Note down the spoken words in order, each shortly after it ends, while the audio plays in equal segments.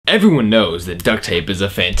Everyone knows that duct tape is a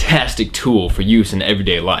fantastic tool for use in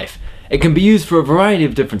everyday life. It can be used for a variety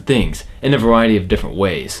of different things, in a variety of different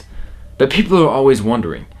ways. But people are always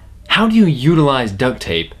wondering, how do you utilize duct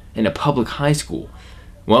tape in a public high school?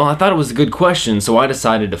 Well, I thought it was a good question, so I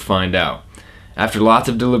decided to find out. After lots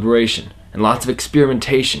of deliberation and lots of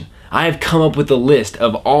experimentation, I have come up with a list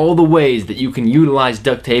of all the ways that you can utilize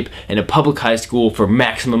duct tape in a public high school for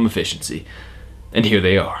maximum efficiency. And here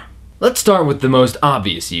they are. Let's start with the most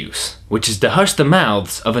obvious use, which is to hush the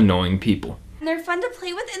mouths of annoying people. They're fun to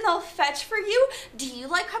play with and they'll fetch for you. Do you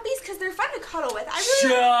like puppies? Because they're fun to cuddle with.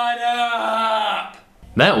 Shut up!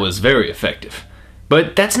 That was very effective.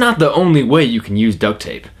 But that's not the only way you can use duct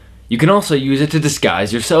tape. You can also use it to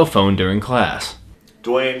disguise your cell phone during class.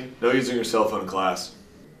 Duane, no using your cell phone in class.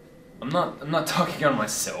 I'm not talking on my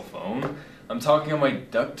cell phone. I'm talking on my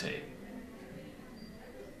duct tape.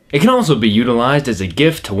 It can also be utilized as a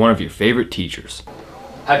gift to one of your favorite teachers.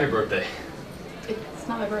 Happy birthday. It's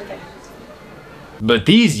not my birthday. But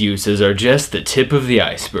these uses are just the tip of the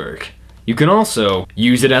iceberg. You can also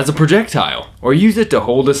use it as a projectile, or use it to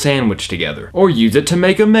hold a sandwich together, or use it to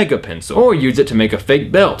make a mega pencil, or use it to make a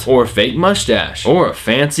fake belt, or a fake mustache, or a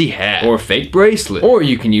fancy hat, or a fake bracelet, or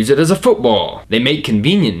you can use it as a football. They make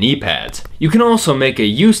convenient knee pads. You can also make a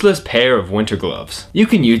useless pair of winter gloves. You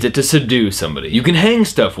can use it to subdue somebody. You can hang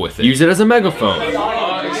stuff with it. Use it as a megaphone. Excuse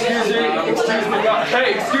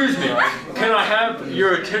me. Can I have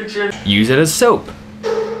your attention? Use it as soap.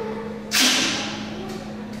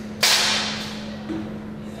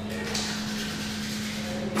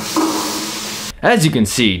 As you can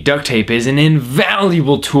see, duct tape is an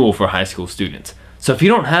invaluable tool for high school students. So if you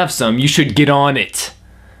don't have some, you should get on it.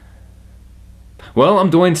 Well, I'm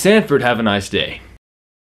Duane Sanford. Have a nice day.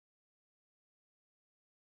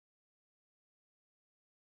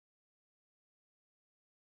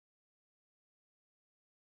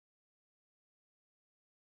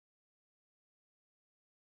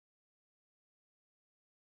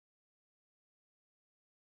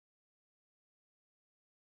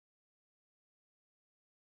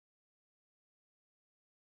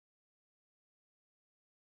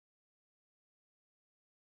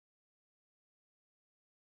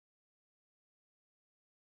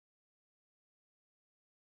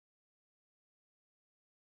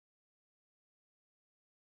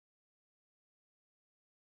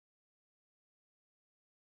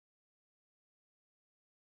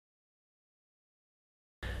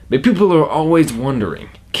 But people are always wondering,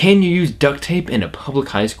 can you use duct tape in a public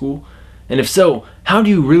high school? And if so, how do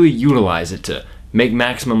you really utilize it to make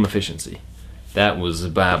maximum efficiency? That was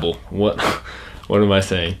babble. What am I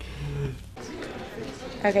saying?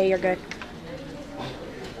 Okay, you're good.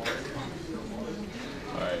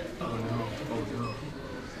 Alright. Oh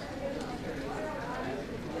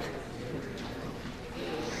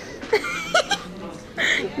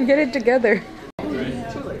no. Get it together.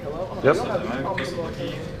 Yep.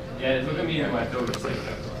 Yeah, look at me and my throat.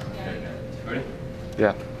 Ready?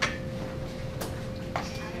 Yeah.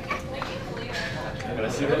 Can I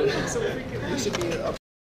see that?